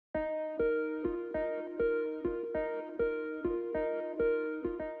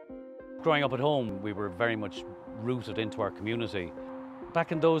Growing up at home, we were very much rooted into our community.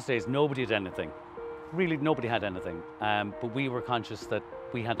 Back in those days, nobody had anything. Really, nobody had anything. But we were conscious that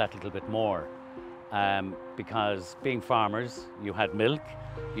we had that little bit more. Because being farmers, you had milk,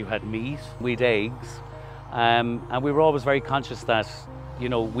 you had meat, we had eggs. And we were always very conscious that, you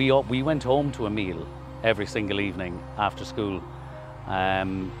know, we went home to a meal every single evening after school.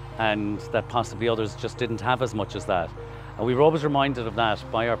 And that possibly others just didn't have as much as that. And we were always reminded of that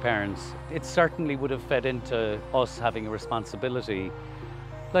by our parents. It certainly would have fed into us having a responsibility,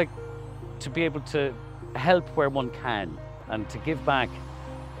 like to be able to help where one can and to give back.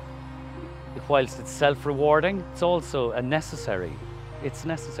 Whilst it's self-rewarding, it's also it's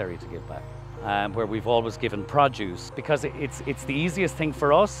necessary to give back. Where we've always given produce because it's the easiest thing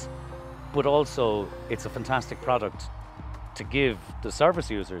for us, but also it's a fantastic product to give the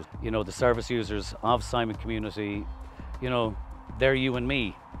service users. You know, the service users of Simon Community, you know, they're you and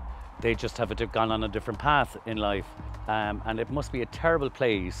me. They just have gone on a different path in life. And it must be a terrible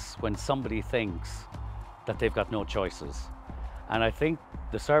place when somebody thinks that they've got no choices. And I think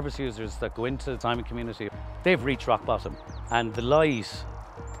the service users that go into Simon Community, they've reached rock bottom. And the light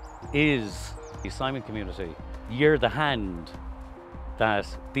is the Simon Community. You're the hand that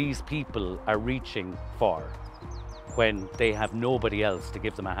these people are reaching for when they have nobody else to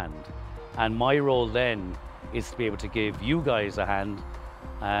give them a hand. And my role then is to be able to give you guys a hand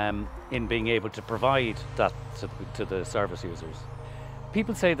in being able to provide that to the service users.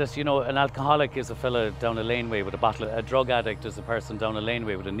 People say that, you know, an alcoholic is a fella down a laneway with a bottle, a drug addict is a person down a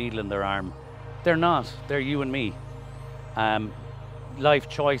laneway with a needle in their arm. They're not, they're you and me. Life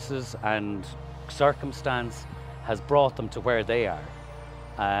choices and circumstance has brought them to where they are.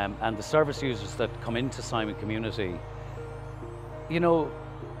 And the service users that come into Simon Community, you know,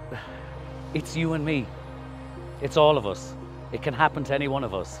 it's you and me. It's all of us. It can happen to any one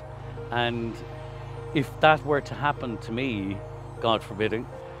of us. And if that were to happen to me, God forbidding,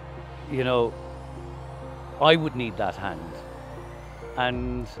 you know, I would need that hand.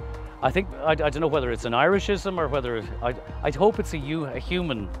 And I think, I don't know whether it's an Irishism or whether, I'd hope it's a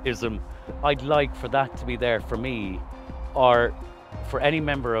humanism. I'd like for that to be there for me or for any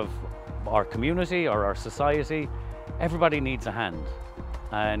member of our community or our society. Everybody needs a hand.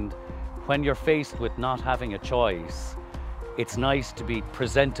 And when you're faced with not having a choice, it's nice to be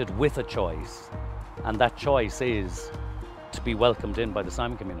presented with a choice. And that choice is to be welcomed in by the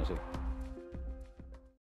Simon Community.